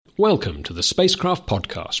Welcome to the Spacecraft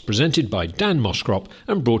Podcast, presented by Dan Moskrop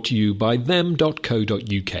and brought to you by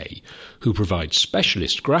them.co.uk, who provide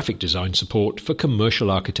specialist graphic design support for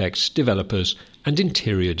commercial architects, developers and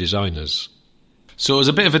interior designers. So as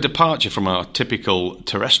a bit of a departure from our typical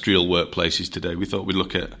terrestrial workplaces today, we thought we'd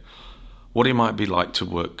look at what it might be like to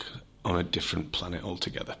work on a different planet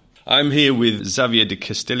altogether. I'm here with Xavier de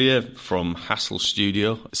Castilla from Hassel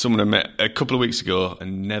Studio, someone I met a couple of weeks ago,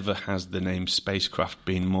 and never has the name spacecraft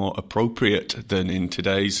been more appropriate than in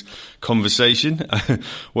today's conversation.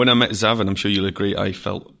 When I met Xav, and I'm sure you'll agree, I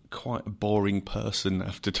felt quite a boring person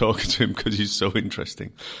after talking to him because he's so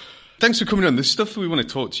interesting. Thanks for coming on. The stuff we want to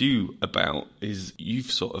talk to you about is you've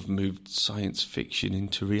sort of moved science fiction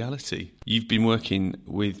into reality. You've been working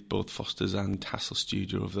with both Foster's and Hassel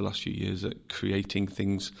Studio over the last few years at creating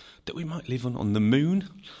things that we might live on the moon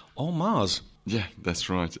or Mars. Yeah, that's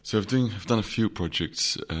right. So I've done a few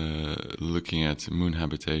projects looking at moon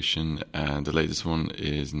habitation, and the latest one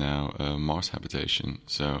is now Mars habitation.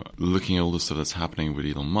 So looking at all the stuff that's happening with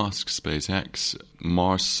Elon Musk, SpaceX,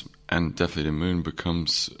 Mars, and definitely the moon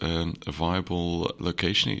becomes a viable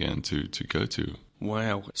location again to go to.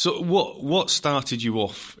 Wow. So what started you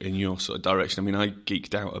off in your sort of direction? I mean, I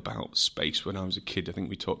geeked out about space when I was a kid. I think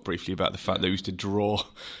we talked briefly about the fact that we used to draw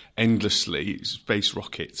endlessly space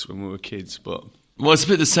rockets when we were kids. But well, it's a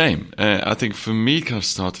bit the same. I think for me, it kind of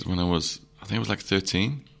started when I was like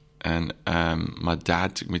 13. And my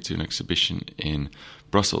dad took me to an exhibition in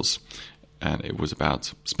Brussels. And it was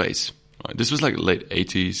about space. Right? This was like late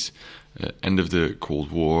 80s. End of the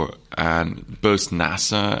Cold War, and both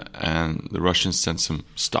NASA and the Russians sent some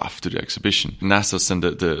stuff to the exhibition. NASA sent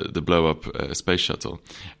the blow-up space shuttle.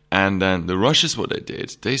 And then the Russians, what they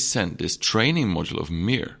did, they sent this training module of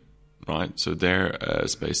Mir, right? So their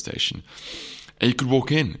space station. And you could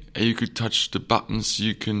walk in, and you could touch the buttons,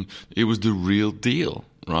 it was the real deal,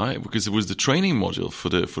 right? Because it was the training module for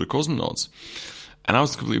the cosmonauts. And I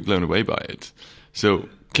was completely blown away by it. So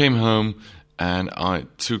came home, and I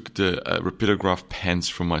took the rapidograph pens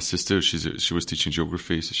from my sister. She was teaching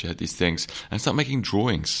geography, so she had these things. And I started making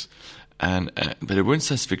drawings. But they weren't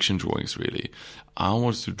science fiction drawings, really. I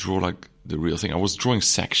wanted to draw like the real thing. I was drawing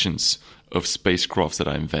sections of spacecrafts that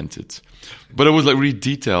I invented. But I was like really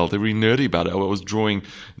detailed, really nerdy about it. I was drawing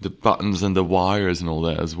the buttons and the wires and all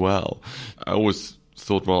that as well. I always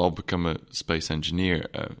thought, well, I'll become a space engineer.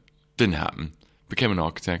 Didn't happen. Became an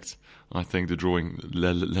architect. I think the drawing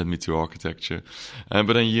led me to architecture.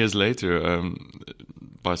 But then years later,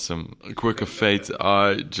 by some quirk of fate,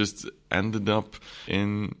 I just ended up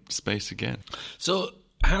in space again. So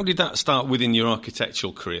how did that start within your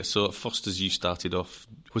architectural career? So at Foster's you started off,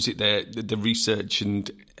 was it the research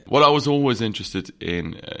and... Well, I was always interested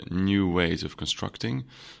in new ways of constructing,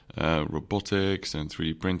 robotics and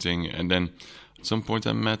 3D printing, and then at some point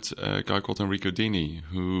I met a guy called Enrico Dini,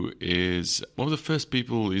 who is one of the first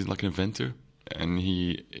people, he's like an inventor, and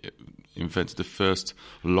he invented the first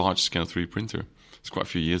large-scale 3D printer. It's quite a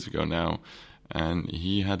few years ago now, and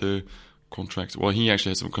he had a contract, well, he actually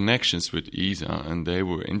had some connections with ESA, and they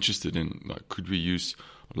were interested in, like, could we use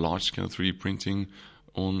large-scale 3D printing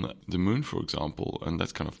on the moon, for example, and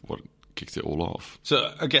that's kind of what kicked it all off.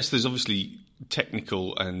 So I guess there's obviously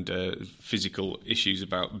technical and physical issues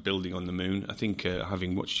about building on the moon. I think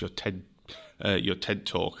having watched your TED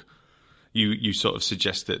talk, you sort of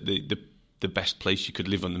suggest that the best place you could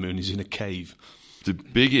live on the moon is in a cave. The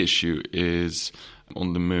big issue is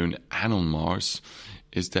on the moon and on Mars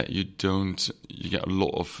is that you get a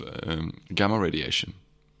lot of gamma radiation,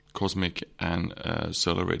 cosmic and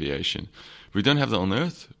solar radiation. We don't have that on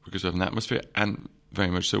Earth because we have an atmosphere, and very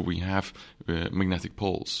much so we have magnetic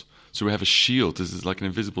poles. So we have a shield. This is like an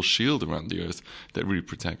invisible shield around the Earth that really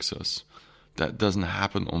protects us. That doesn't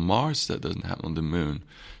happen on Mars. That doesn't happen on the moon.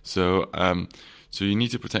 So you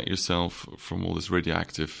need to protect yourself from all this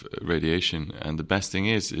radioactive radiation. And the best thing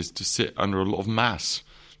is to sit under a lot of mass.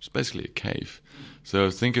 It's basically a cave. So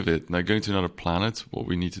think of it. Now going to another planet, what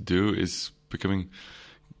we need to do is becoming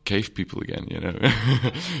cave people again, you know.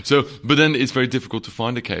 But then it's very difficult to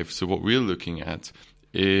find a cave. So what we're looking at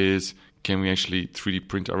is, can we actually 3D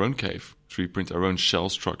print our own cave, 3D print our own shell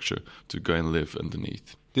structure to go and live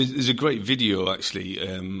underneath? There's a great video, actually,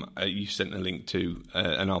 you sent a link to,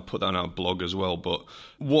 and I'll put that on our blog as well. But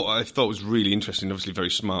what I thought was really interesting, obviously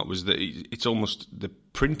very smart, was that it's almost, the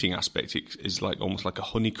printing aspect is like almost like a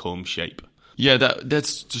honeycomb shape. Yeah,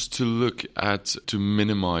 that's just to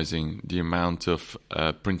minimizing the amount of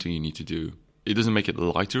printing you need to do. It doesn't make it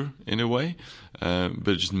lighter in a way, but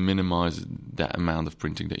it just minimizes that amount of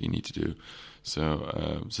printing that you need to do.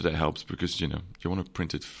 So that helps because, you want to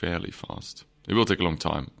print it fairly fast. It will take a long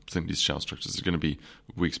time. I think these shell structures are going to be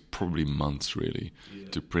weeks, probably months, really,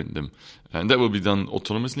 to print them. And that will be done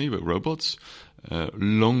autonomously with robots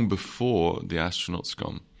long before the astronauts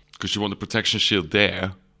come. Because you want the protection shield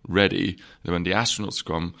there, ready. Then when the astronauts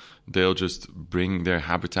come, they'll just bring their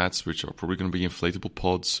habitats, which are probably going to be inflatable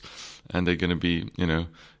pods, and they're going to be,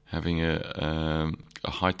 having a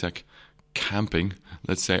high-tech camping,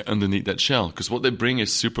 let's say, underneath that shell. Because what they bring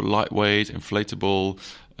is super lightweight, inflatable,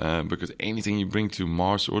 because anything you bring to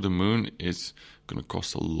Mars or the Moon is going to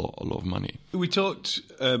cost a lot of money. We talked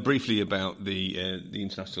briefly about the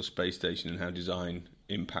International Space Station and how design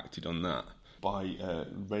impacted on that. By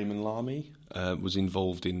Raymond Lamy was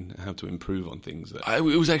involved in how to improve on things. It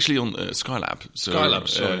was actually on Skylab. So, Skylab,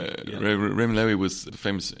 sorry. Raymond Lamy was the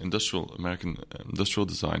famous American industrial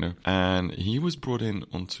designer, and he was brought in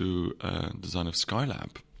onto design of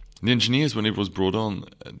Skylab. The engineers, when it was brought on,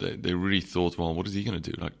 they really thought, well, what is he going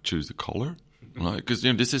to do? Like choose the color, right? Because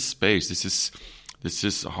this is space. This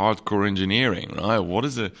is hardcore engineering, right? What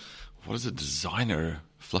is a designer?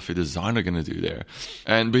 Fluffy designer going to do there?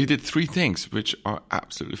 But he did three things which are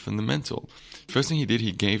absolutely fundamental. First thing he did,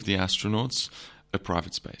 he gave the astronauts a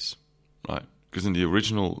private space, right? Because in the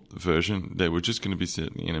original version, they were just going to be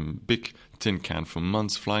sitting in a big tin can for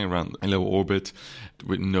months, flying around in low orbit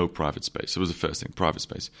with no private space. So it was the first thing, private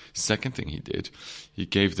space. Second thing he did, he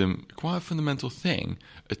gave them quite a fundamental thing,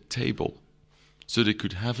 a table, so they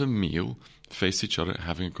could have a meal, face each other,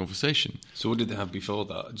 having a conversation. So what did they have before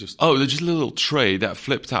that? They're just a little tray that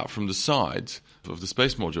flipped out from the side of the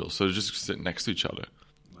space module, so they just sit next to each other,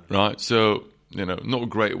 right? So, not a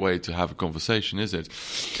great way to have a conversation, is it?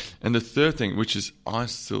 And the third thing, which is I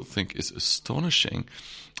still think is astonishing,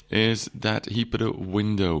 is that he put a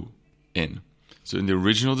window in. So in the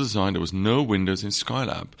original design, there was no windows in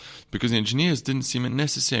Skylab because the engineers didn't seem it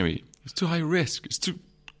necessary. It's too high risk. It's too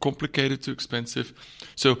complicated, too expensive.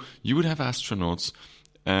 So you would have astronauts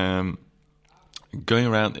going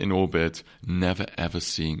around in orbit, never ever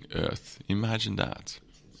seeing Earth. Imagine that,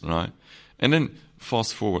 right? And then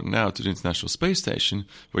fast forward now to the International Space Station,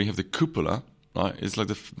 where you have the cupola, right? It's like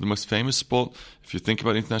the most famous spot. If you think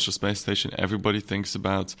about the International Space Station, everybody thinks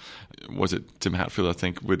about, was it Tim Hatfield, I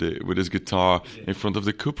think, with his guitar in front of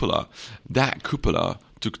the cupola. That cupola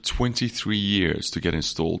took 23 years to get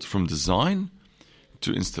installed, from design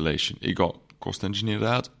to installation. It got cost engineered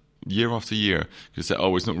out year after year because they said,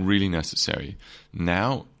 it's not really necessary.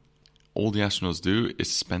 Now, all the astronauts do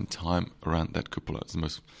is spend time around that cupola. It's the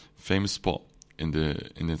most famous spot in the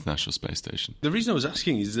International Space Station. The reason I was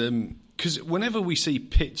asking is because whenever we see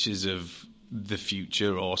pictures of the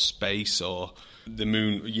future or space or the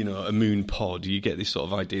moon, a moon pod, you get this sort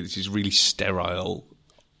of idea this is really sterile,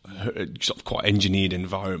 sort of quite engineered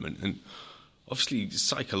environment. And obviously,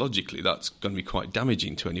 psychologically, that's going to be quite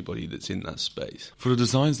damaging to anybody that's in that space. For the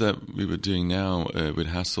designs that we were doing now with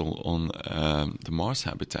Hassel on the Mars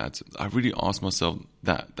habitat, I really asked myself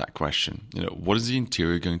that question. What is the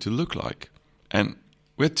interior going to look like? And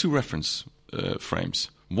we had two reference frames.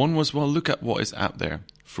 One was, well, look at what is out there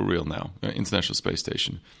for real now. International Space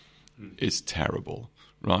Station is terrible,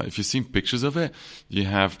 right? If you've seen pictures of it,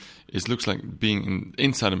 it looks like being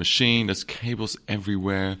inside a machine. There's cables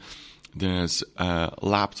everywhere. There's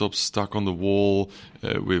laptops stuck on the wall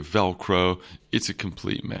with Velcro. It's a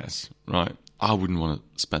complete mess, right? I wouldn't want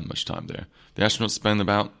to spend much time there. The astronauts spend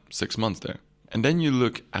about 6 months there. And then you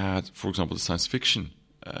look at, for example, the science fiction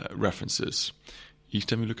references. Each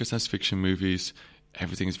time you look at science fiction movies,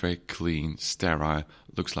 everything is very clean, sterile,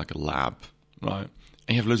 looks like a lab, right?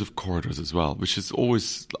 And you have loads of corridors as well, which is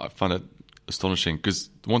always, I find it astonishing, because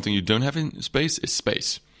one thing you don't have in space is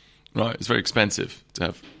space. Right, it's very expensive to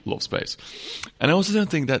have a lot of space. And I also don't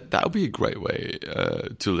think that would be a great way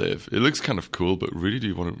to live. It looks kind of cool, but really, do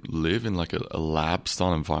you want to live in like a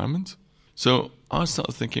lab-style environment? So I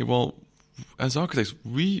started thinking, well, as architects,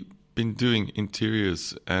 we've been doing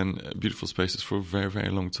interiors and beautiful spaces for a very, very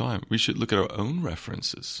long time. We should look at our own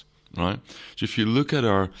references, right? So if you look at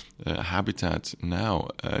our habitat now,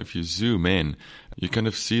 if you zoom in, you kind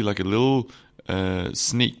of see like a little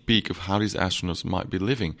sneak peek of how these astronauts might be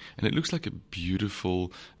living, and it looks like a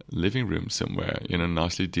beautiful living room somewhere,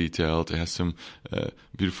 nicely detailed. It has some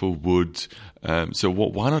beautiful wood. So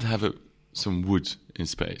why not have some wood in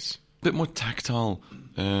space? A bit more tactile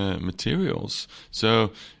materials.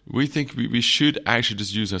 So we think we should actually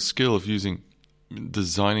just use our skill of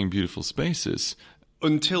designing beautiful spaces.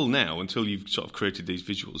 Until now, until you've sort of created these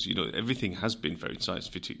visuals, everything has been very science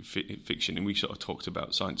fiction, and we sort of talked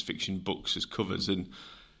about science fiction books as covers, and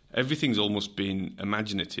everything's almost been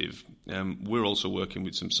imaginative. We're also working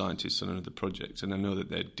with some scientists on another project, and I know that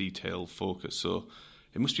they're detail focused, so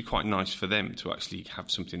it must be quite nice for them to actually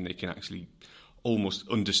have something they can actually almost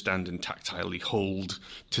understand and tactilely hold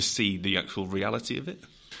to see the actual reality of it.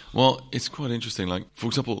 Well, it's quite interesting. Like, for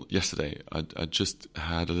example, yesterday I just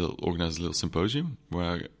had organized a little symposium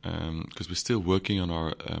where, because we're still working on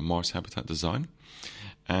our Mars habitat design,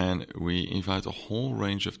 and we invite a whole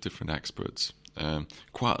range of different experts,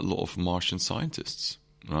 quite a lot of Martian scientists,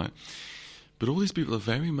 right? But all these people are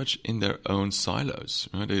very much in their own silos,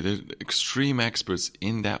 right? They're extreme experts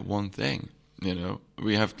in that one thing. You know,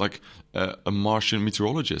 we have like a Martian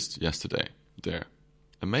meteorologist yesterday there.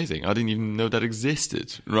 Amazing. I didn't even know that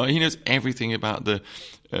existed, right? He knows everything about the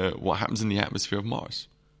what happens in the atmosphere of Mars.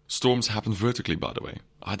 Storms happen vertically, by the way.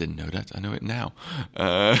 I didn't know that. I know it now.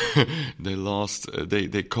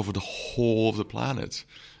 They cover the whole of the planet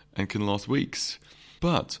and can last weeks.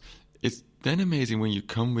 But it's then amazing when you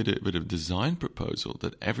come with a design proposal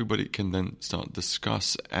that everybody can then start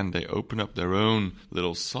discuss, and they open up their own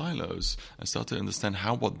little silos and start to understand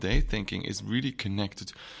how what they're thinking is really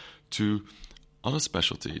connected to other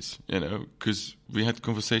specialties, you know, because we had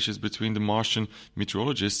conversations between the Martian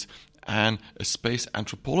meteorologist and a space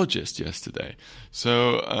anthropologist yesterday.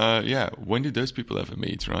 So, when did those people ever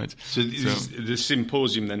meet, right? So the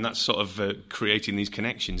symposium then, that's sort of creating these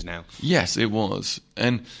connections now? Yes, it was.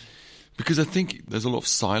 And because I think there's a lot of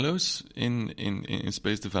silos in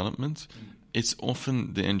space development, it's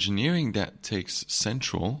often the engineering that takes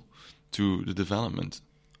central to the development.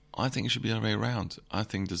 I think it should be the other way around. I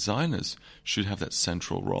think designers should have that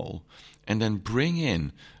central role and then bring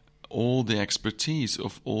in all the expertise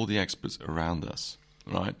of all the experts around us,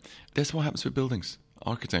 right? That's what happens with buildings.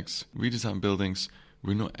 Architects, we design buildings.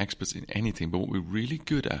 We're not experts in anything, but what we're really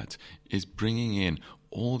good at is bringing in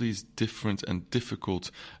all these different and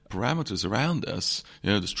difficult parameters around us, you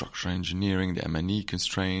know, the structural engineering, the M&E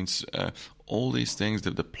constraints, all these things,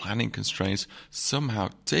 the planning constraints, somehow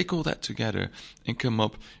take all that together and come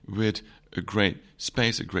up with a great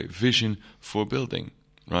space, a great vision for a building,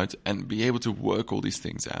 right? And be able to work all these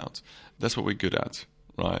things out. That's what we're good at,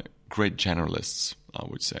 right? Great generalists, I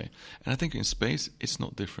would say. And I think in space, it's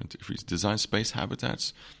not different. If we design space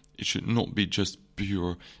habitats, it should not be just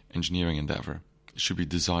pure engineering endeavor. It should be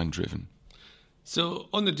design-driven. So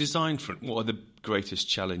on the design front, what are the greatest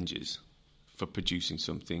challenges for producing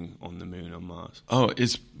something on the Moon or Mars? Oh,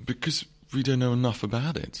 it's because we don't know enough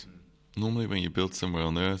about it. Normally when you build somewhere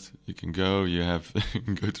on Earth, you can go, you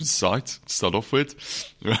can go to the site, start off with,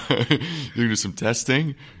 you can do some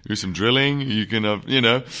testing, do some drilling, you can have, you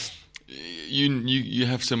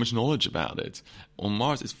have so much knowledge about it. On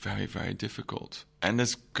Mars, it's very, very difficult. And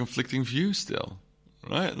there's conflicting views still.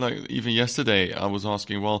 Right? Like even yesterday, I was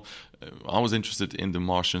asking, I was interested in the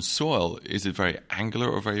Martian soil. Is it very angular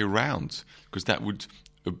or very round? Because that would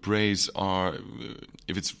abrase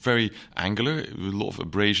if it's very angular, a lot of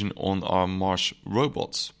abrasion on our Martian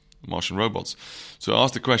robots. So I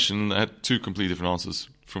asked the question, I had two completely different answers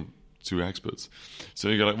from two experts. So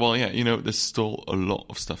you go like, there's still a lot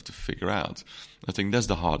of stuff to figure out. I think that's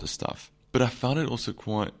the hardest stuff. But I found it also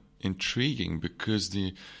quite intriguing because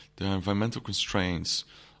the environmental constraints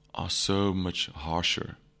are so much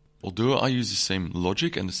harsher. Although I use the same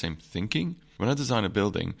logic and the same thinking, when I design a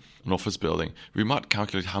building, an office building, we might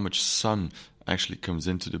calculate how much sun actually comes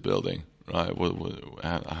into the building, right?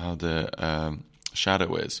 How the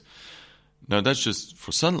shadow is. Now, that's just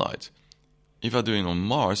for sunlight. If I'm doing it on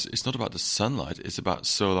Mars, it's not about the sunlight, it's about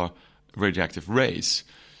solar radioactive rays.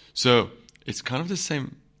 So it's kind of the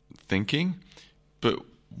same thinking, but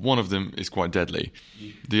one of them is quite deadly.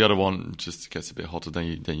 The other one just gets a bit hotter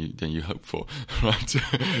than you hope for, right?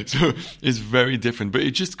 So it's very different, but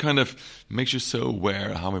it just kind of makes you so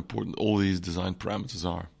aware how important all these design parameters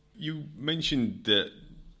are. You mentioned that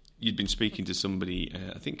you'd been speaking to somebody,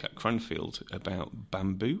 I think at Cranfield, about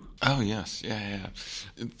bamboo. Oh, yes. Yeah.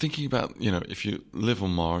 Thinking about, if you live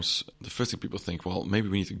on Mars, the first thing people think, well, maybe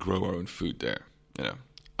we need to grow our own food there.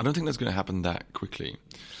 I don't think that's going to happen that quickly.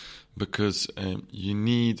 Because you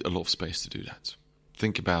need a lot of space to do that.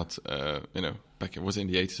 Think about, back in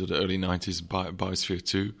the 80s or the early 90s, Biosphere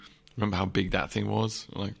 2. Remember how big that thing was?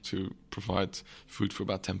 Like to provide food for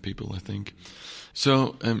about 10 people, I think.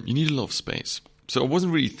 So you need a lot of space. So I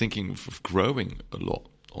wasn't really thinking of growing a lot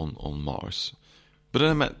on Mars. But then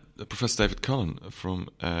I met Professor David Cullen from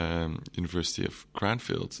University of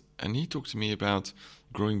Cranfield, and he talked to me about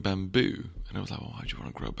growing bamboo. And I was like, why do you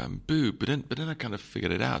want to grow bamboo? But then I kind of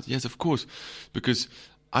figured it out. Yes, of course, because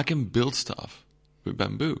I can build stuff with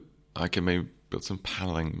bamboo. I can maybe build some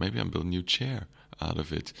paneling. Maybe I build a new chair out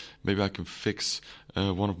of it. Maybe I can fix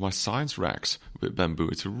one of my science racks with bamboo.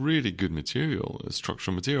 It's a really good material, a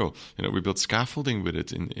structural material. We built scaffolding with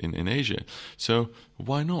it in Asia. So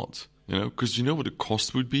why not? Because you know what the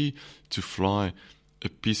cost would be to fly a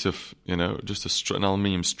piece of, just an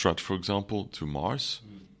aluminium strut, for example, to Mars,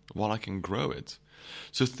 while I can grow it.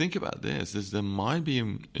 So think about this. There might be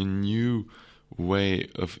a new way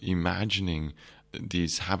of imagining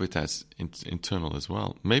these habitats internal as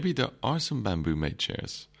well. Maybe there are some bamboo-made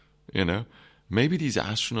chairs, Maybe these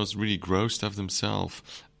astronauts really grow stuff themselves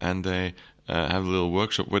and they have a little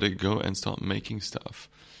workshop where they go and start making stuff.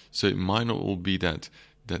 So it might not all be that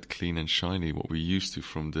clean and shiny, what we're used to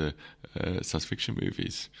from the science fiction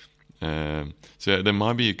movies. So there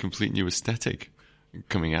might be a complete new aesthetic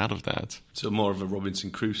coming out of that. So more of a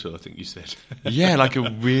Robinson Crusoe, I think you said. Yeah, like a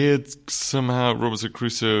weird, somehow Robinson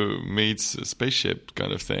Crusoe meets a spaceship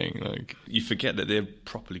kind of thing. Like, you forget that they're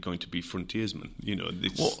properly going to be frontiersmen.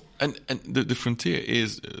 Well, and the frontier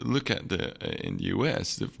is, look at in the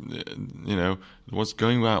US, what's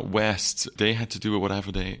going out west, they had to do whatever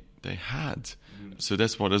they had. So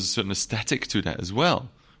that's why there's a certain aesthetic to that as well,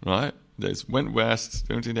 right? They went west,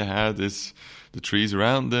 the only thing they had is the trees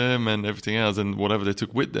around them and everything else and whatever they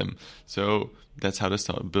took with them. So that's how they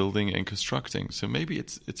started building and constructing. So maybe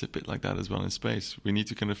it's a bit like that as well in space. We need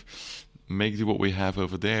to kind of make do what we have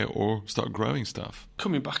over there or start growing stuff.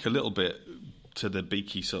 Coming back a little bit to the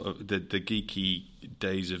geeky sort of the geeky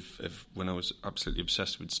days of when I was absolutely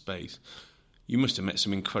obsessed with space, you must have met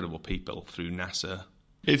some incredible people through NASA.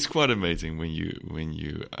 It's quite amazing when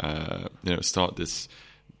you start this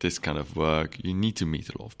kind of work. You need to meet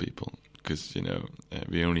a lot of people because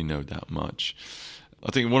we only know that much.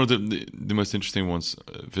 I think one of the most interesting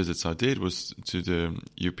visits I did was to the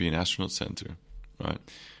European Astronaut Centre, right?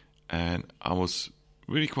 And I was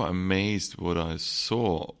really quite amazed. What I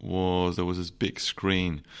saw was there was this big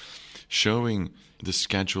screen showing the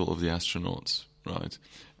schedule of the astronauts, right?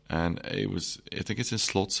 And I think it's in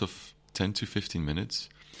slots of 10 to 15 minutes.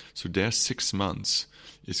 So their 6 months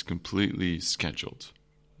is completely scheduled,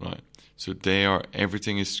 right? So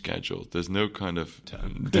everything is scheduled. There's no kind of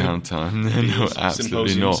downtime. No,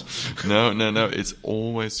 absolutely not. No. It's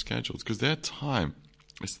always scheduled because their time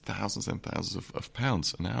is thousands and thousands of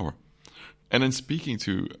pounds an hour. And then speaking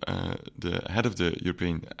to the head of the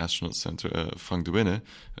European Astronaut Centre, Frank de Winne,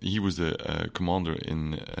 he was the commander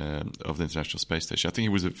of the International Space Station. I think he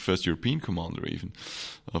was the first European commander even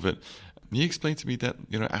of it. And he explained to me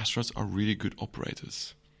that astronauts are really good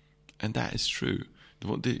operators, and that is true.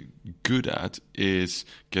 What they're good at is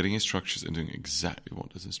getting instructions and doing exactly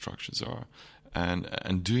what those instructions are,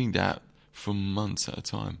 and doing that for months at a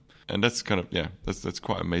time. And that's kind of that's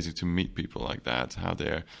quite amazing to meet people like that, how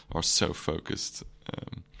they are so focused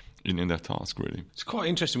in their task. Really, it's quite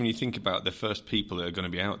interesting when you think about the first people that are going to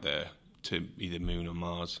be out there to either Moon or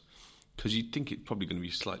Mars, because you'd think it's probably going to be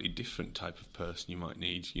a slightly different type of person you might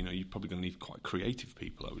need. You're probably going to need quite creative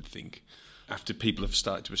people, I would think. After people have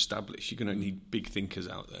started to establish, you're going to need big thinkers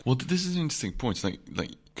out there. Well, this is an interesting point.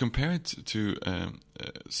 Like compare it to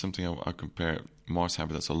something I compare Mars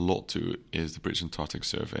habitats a lot to is the British Antarctic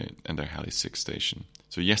Survey and their Halley 6 station.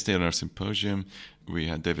 So yesterday at our symposium, we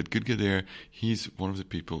had David Goodger there. He's one of the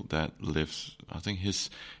people that lives, I think his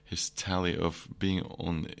tally of being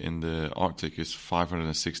in the Arctic is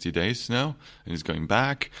 560 days now, and he's going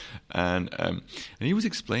back. And he was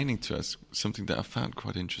explaining to us something that I found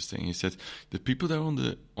quite interesting. He said the people that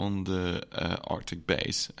are on the Arctic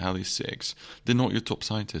base, Halley 6, they're not your top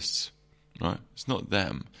scientists. Right? It's not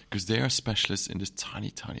them, because they are specialists in this tiny,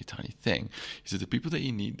 tiny, tiny thing. He said the people that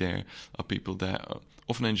you need there are people that are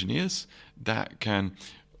often engineers that can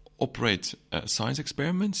operate science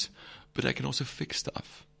experiments, but that can also fix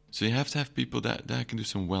stuff. So you have to have people that can do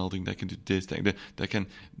some welding, that can do this, that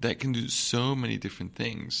can do so many different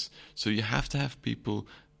things. So you have to have people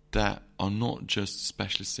that are not just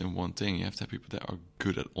specialists in one thing. You have to have people that are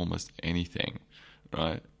good at almost anything,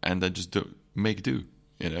 right? And that just make do.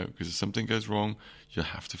 Because if something goes wrong, you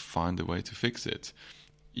have to find a way to fix it.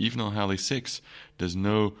 Even on Halley 6, there's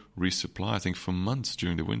no resupply, I think, for months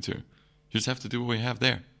during the winter. You just have to do what we have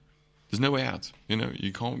there. There's no way out.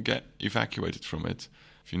 You can't get evacuated from it.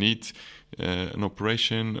 If you need an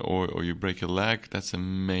operation or you break a leg, that's a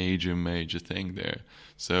major, major thing there.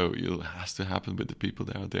 So it has to happen with the people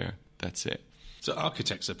that are there. That's it. So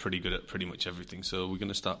architects are pretty good at pretty much everything. So we're going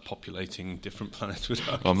to start populating different planets with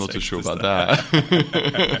architects. I'm not too sure about that.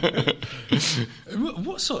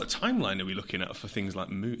 What sort of timeline are we looking at for things like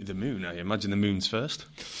the moon? I imagine the moon's first.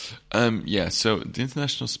 So the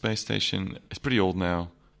International Space Station is pretty old now.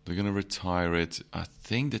 They're going to retire it. I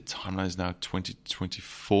think the timeline is now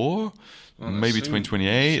 2024, maybe soon.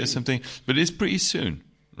 2028 or something. But it's pretty soon,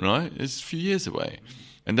 right? It's a few years away.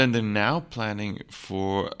 And then they're now planning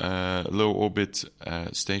for a low orbit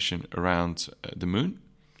station around the moon.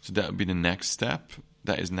 So that would be the next step.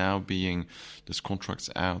 That is now there's contracts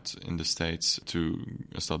out in the States to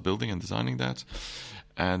start building and designing that.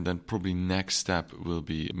 And then probably next step will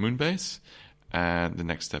be moon base. And the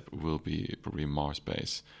next step will be probably Mars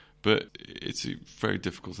base. But it's a very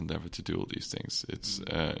difficult endeavor to do all these things. It's,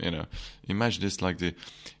 imagine this like the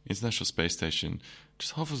International Space Station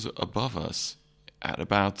just hovers above us at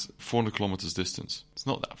about 400 kilometers distance. It's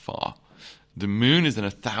not that far. The moon is then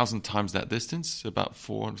 1,000 times that distance, about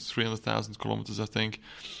 300,000 kilometers, I think.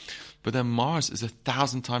 But then Mars is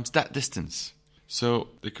 1,000 times that distance. So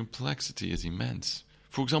the complexity is immense.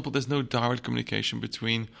 For example, there's no direct communication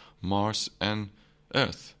between Mars and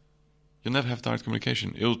Earth. You'll never have direct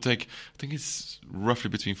communication. It'll take, I think it's roughly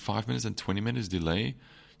between 5 minutes and 20 minutes delay.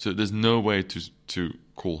 So there's no way to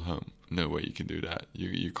call home. No way you can do that.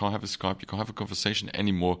 You can't have a Skype. You can't have a conversation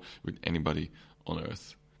anymore with anybody on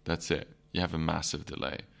Earth. That's it. You have a massive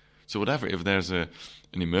delay. So whatever, if there's an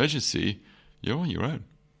emergency, you're on your own.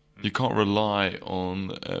 You can't rely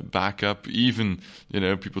on backup, even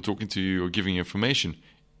people talking to you or giving you information.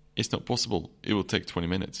 It's not possible. It will take 20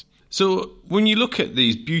 minutes. So when you look at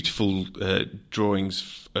these beautiful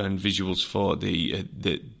drawings and visuals for the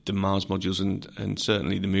Mars modules and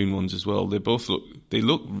certainly the Moon ones as well, they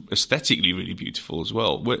look aesthetically really beautiful as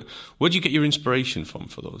well. Where do you get your inspiration from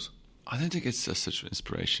for those? I don't think it's such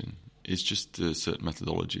inspiration. It's just a certain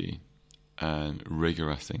methodology and rigor,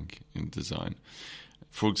 I think, in design.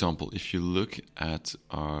 For example, if you look at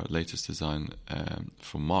our latest design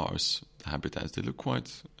for Mars, the habitats, they look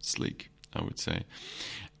quite sleek, I would say.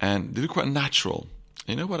 And they look quite natural.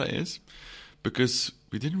 You know what that is? Because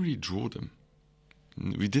we didn't really draw them.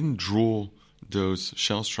 We didn't draw those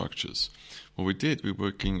shell structures. What we did, we were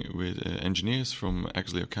working with engineers from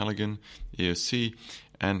Exley O'Callaghan, EOC,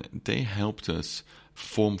 and they helped us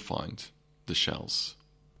form find the shells,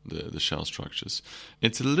 the shell structures.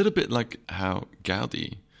 It's a little bit like how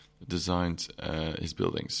Gaudi designed his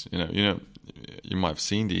buildings. You might have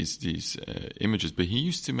seen these images, but he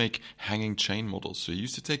used to make hanging chain models. So he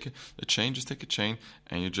used to take a chain,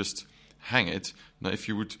 and you just hang it. Now, if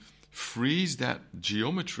you would freeze that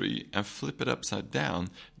geometry and flip it upside down,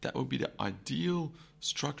 that would be the ideal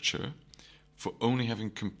structure for only having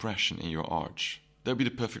compression in your arch. That would be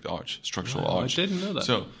the perfect structural arch. I didn't know that.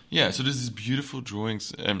 So there's these beautiful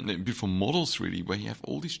drawings, beautiful models really, where you have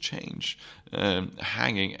all these chains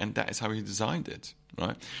hanging, and that is how he designed it,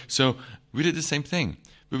 right? So we did the same thing,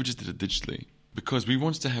 but we just did it digitally because we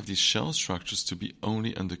wanted to have these shell structures to be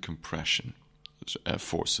only under compression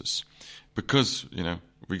forces, because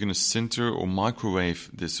we're going to sinter or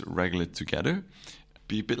microwave this regolith together,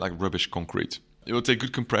 be a bit like rubbish concrete. It will take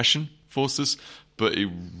good compression forces, but it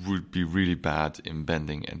would be really bad in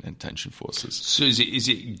bending and tension forces. So is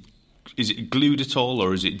it glued at all,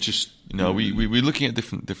 or is it just? No, we're looking at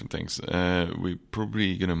different things. We're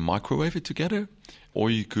probably going to microwave it together, or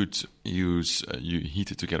you could use you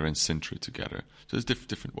heat it together and sinter it together. So there's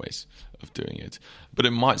different ways of doing it, but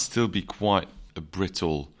it might still be quite a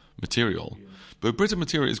brittle material. Yeah. But a brittle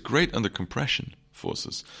material is great under compression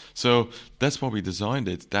forces. So that's why we designed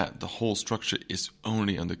it, that the whole structure is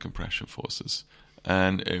only under compression forces.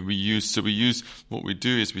 And we use what we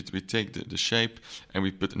do is we take the shape and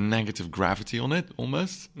we put negative gravity on it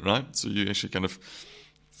almost, right? So you actually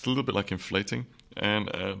it's a little bit like inflating, and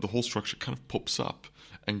the whole structure kind of pops up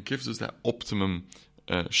and gives us that optimum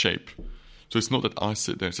shape. So it's not that I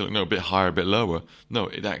sit there and say, no, a bit higher, a bit lower. No,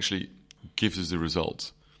 it actually gives us the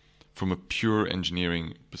result from a pure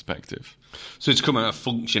engineering perspective. So it's come out of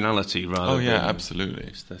functionality rather than... Oh, yeah,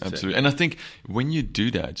 absolutely. Absolutely. And I think when you do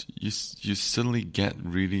that, you suddenly get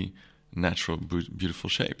really natural, beautiful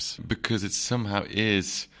shapes, because it somehow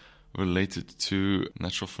is related to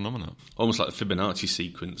natural phenomena. Almost like the Fibonacci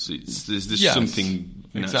sequence. There's something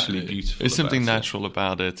naturally beautiful. There's something natural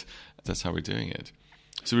about it. That's how we're doing it.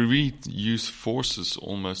 So we really use forces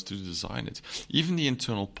almost to design it. Even the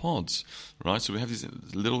internal pods, right? So we have these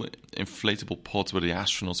little inflatable pods where the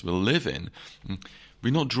astronauts will live in.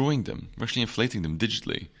 We're not drawing them. We're actually inflating them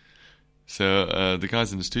digitally. So the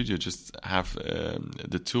guys in the studio just have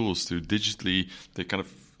the tools to digitally,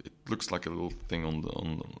 it looks like a little thing on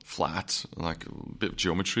the flat, like a bit of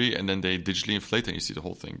geometry, and then they digitally inflate it, and you see the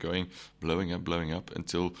whole thing blowing up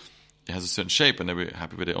until it has a certain shape, and then we're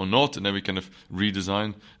happy with it or not, and then we kind of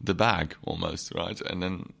redesign the bag almost, right? And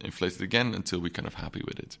then inflate it again until we're kind of happy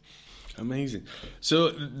with it. Amazing. So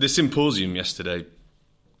the symposium yesterday,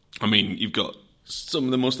 I mean, you've got some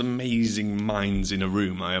of the most amazing minds in a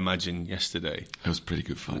room, I imagine, yesterday. It was pretty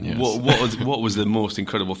good fun, yes. What was the most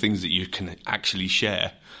incredible things that you can actually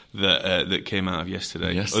share that came out of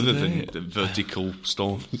yesterday? Other than the vertical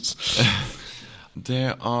storms?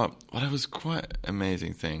 There was quite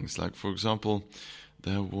amazing things. Like, for example,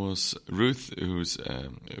 there was Ruth, Ruth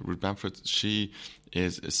Bamford. She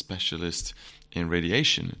is a specialist in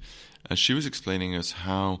radiation. She was explaining us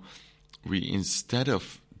how we, instead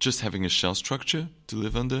of just having a shell structure to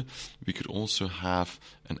live under, we could also have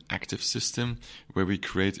an active system where we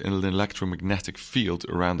create an electromagnetic field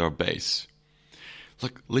around our base.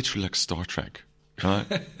 Literally like Star Trek. Right?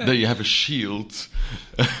 There you have a shield so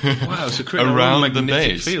around the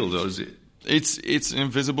base. Field, or is it? It's an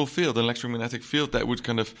invisible field, an electromagnetic field that would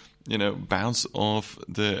kind of, bounce off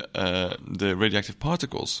the radioactive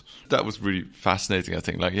particles. That was really fascinating, I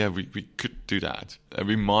think. We could do that. And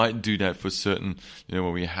we might do that for certain,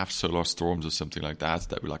 when we have solar storms or something like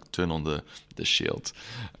that we turn on the shield.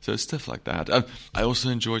 So stuff like that. I also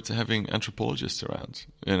enjoyed having anthropologists around.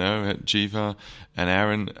 Jiva and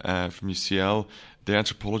Aaron from UCL, they're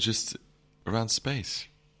anthropologists around space,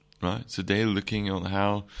 right? So they're looking on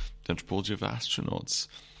how the anthropology of astronauts.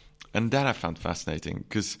 And that I found fascinating,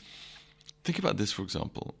 because think about this, for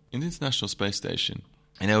example. In the International Space Station,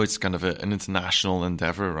 it's kind of an international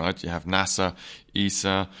endeavor, right? You have NASA,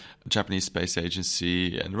 ESA, Japanese Space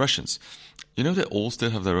Agency, and Russians. They all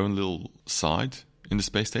still have their own little side in the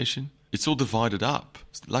space station. It's all divided up,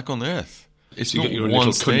 like on Earth. It's you not get your one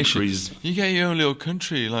little station. Countries. You get your own little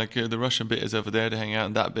country, like the Russian bit is over there to hang out,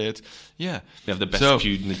 and that bit, yeah. You have the best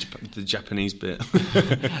feud in the Japanese bit.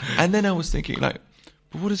 And then I was thinking, but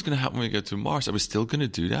what is going to happen when we go to Mars? Are we still going to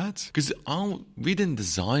do that? Because we didn't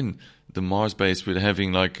design the Mars base with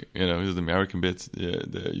having the American bit,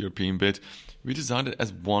 the European bit. We designed it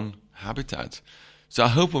as one habitat. So I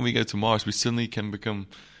hope when we go to Mars, we suddenly can become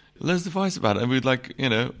less divisive about it,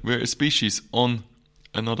 and we're a species on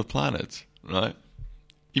another planet. Right?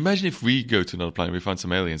 Imagine if we go to another planet, we find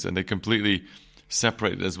some aliens, and they're completely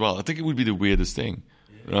separated as well. I think it would be the weirdest thing,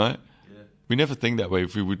 right? Yeah. We never think that way.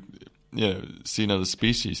 If we would, see another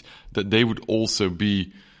species, that they would also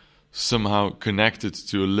be somehow connected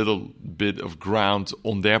to a little bit of ground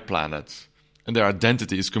on their planet, and their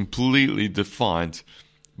identity is completely defined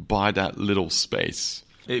by that little space.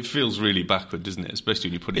 It feels really backward, doesn't it? Especially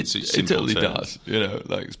when you put it in such simple terms. It totally terms.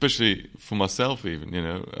 does. Especially for myself even,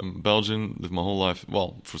 I'm Belgian, lived my whole life,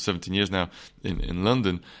 for 17 years now in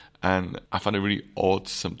London, and I find it really odd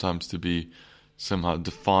sometimes to be somehow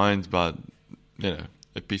defined by,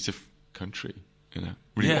 a piece of country,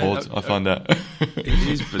 Really odd, I find that. It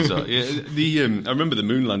is bizarre. Yeah, I remember the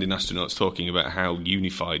moon landing astronauts talking about how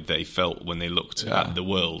unified they felt when they looked at the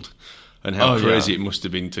world. And how crazy it must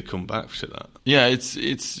have been to come back to that. Yeah,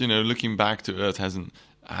 it's looking back to Earth hasn't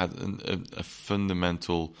had a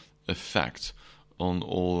fundamental effect on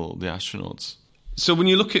all the astronauts. So when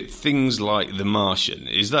you look at things like The Martian,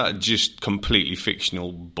 is that just completely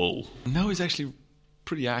fictional bull? No, it's actually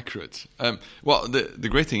pretty accurate. The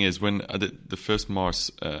great thing is, when I did the first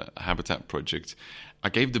Mars habitat project, I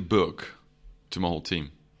gave the book to my whole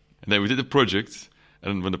team. And then we did the project,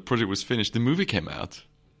 and when the project was finished, the movie came out.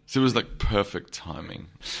 So it was perfect timing.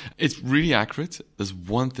 It's really accurate. There's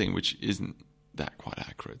one thing which isn't that quite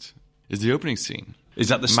accurate. Is the opening scene. Is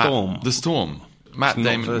that the storm? The storm. Matt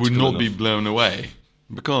Damon would not be blown away.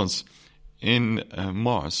 Because in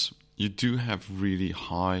Mars, you do have really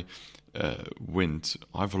high wind,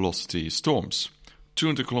 high velocity storms.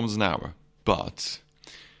 200 kilometers an hour. But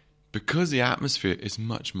because the atmosphere is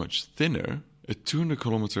much, much thinner, a 200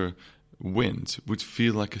 kilometer wind would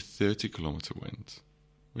feel like a 30 kilometer wind,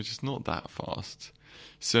 which is not that fast.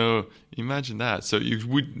 So imagine that. So you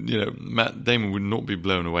would, Matt Damon would not be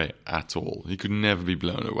blown away at all. He could never be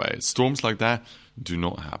blown away. Storms like that do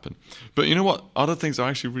not happen. But you know what? Other things are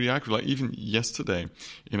actually really accurate. Like even yesterday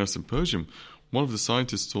in a symposium, one of the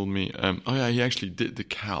scientists told me, he actually did the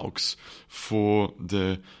calcs for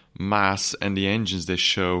the mass and the engines they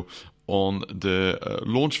show on the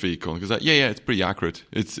launch vehicle. Because it's pretty accurate.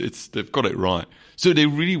 They've got it right. So they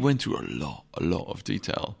really went through a lot of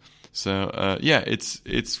detail. So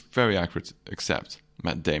it's very accurate, except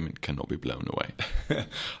Matt Damon cannot be blown away.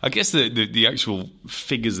 I guess the actual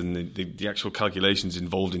figures and the actual calculations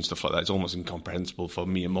involved in stuff like that is almost incomprehensible for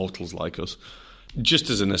mere mortals like us. Just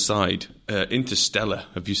as an aside, Interstellar,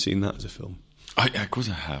 have you seen that as a film? Of course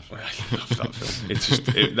I have. I love that film. It's just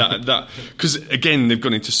that because again they've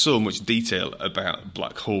gone into so much detail about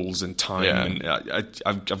black holes and time, and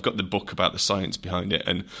I've got the book about the science behind it,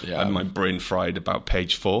 and my brain fried about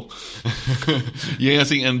page 4. I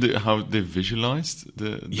think and how they visualized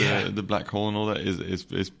the black hole and all that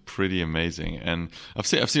is pretty amazing. And I've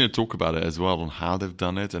seen a talk about it as well on how they've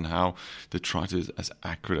done it and how they try to be as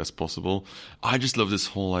accurate as possible. I just love this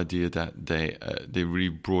whole idea that they really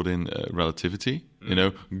brought in relativity. You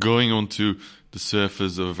know, going onto the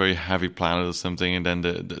surface of a very heavy planet or something, and then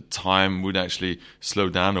the time would actually slow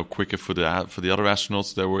down or quicker for the other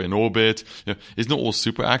astronauts that were in orbit. You know, it's not all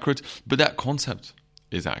super accurate, but that concept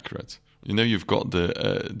is accurate. You know, you've got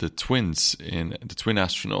the twin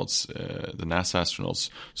astronauts, the NASA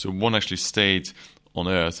astronauts. So one actually stayed on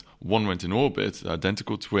Earth, one went in orbit,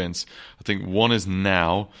 identical twins. I think one is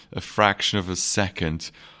now a fraction of a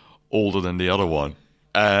second older than the other one.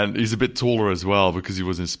 And he's a bit taller as well because he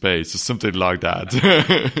was in space, or something like that.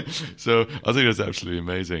 So I think that's absolutely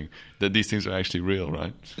amazing that these things are actually real,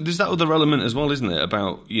 right? There's that other element as well, isn't it?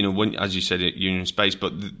 About, you know, when, as you said, you're in space,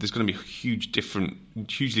 but there's going to be hugely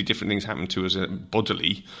different things happen to us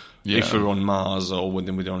bodily if we're on Mars or when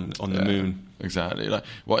we're on the moon. Exactly. Like,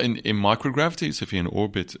 well, in microgravity, so if you're in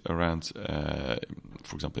orbit around,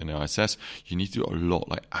 for example, in the ISS, you need to do a lot,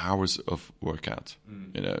 like hours of workout,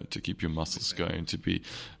 you know, to keep your muscles going.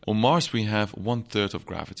 On Mars, we have 1/3 of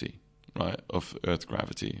gravity, right, of Earth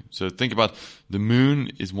gravity. So think about the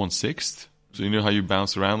moon is 1/6. So you know how you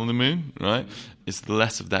bounce around on the moon, right? It's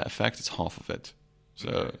less of that effect. It's half of it.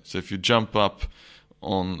 So if you jump up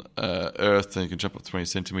on Earth, then you can jump up 20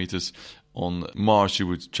 centimeters. On Mars, you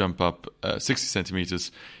would jump up 60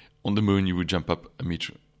 centimeters. On the moon, you would jump up a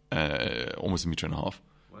meter, almost 1.5 meters.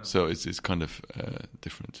 Wow. So it's kind of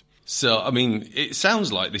different. So, I mean, it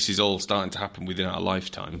sounds like this is all starting to happen within our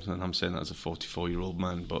lifetimes, and I'm saying that as a 44-year-old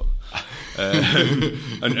man, but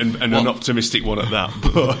and an optimistic one at that.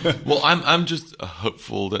 But. Well, I'm just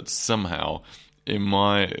hopeful that somehow in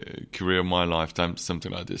my career, my lifetime,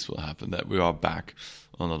 something like this will happen, that we are back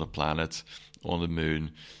on another planet, on the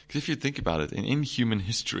moon. Because if you think about it, in human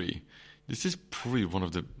history, this is probably one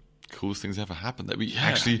of the coolest things ever happened, that we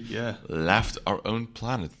actually left our own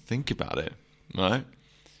planet. Think about it, right?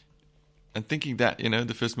 And thinking that, you know,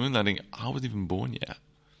 the first moon landing, I wasn't even born yet.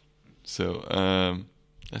 So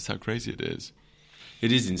that's how crazy it is.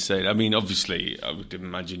 It is insane. I mean, obviously, I would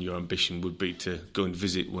imagine your ambition would be to go and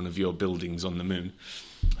visit one of your buildings on the moon.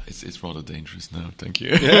 It's rather dangerous now, thank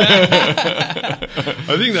you. I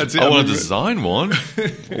think that's it. I want to design one.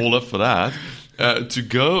 All up for that. To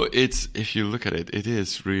go, if you look at it, it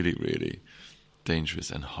is really, really dangerous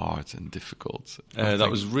and hard and difficult. That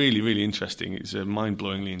was really, really interesting. It's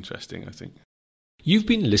mind-blowingly interesting, I think. You've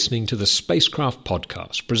been listening to the Spacecraft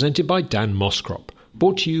Podcast, presented by Dan Moskrop,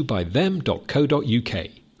 brought to you by them.co.uk,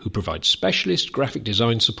 who provide specialist graphic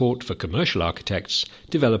design support for commercial architects,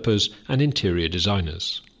 developers and interior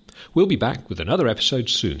designers. We'll be back with another episode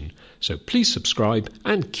soon, so please subscribe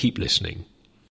and keep listening.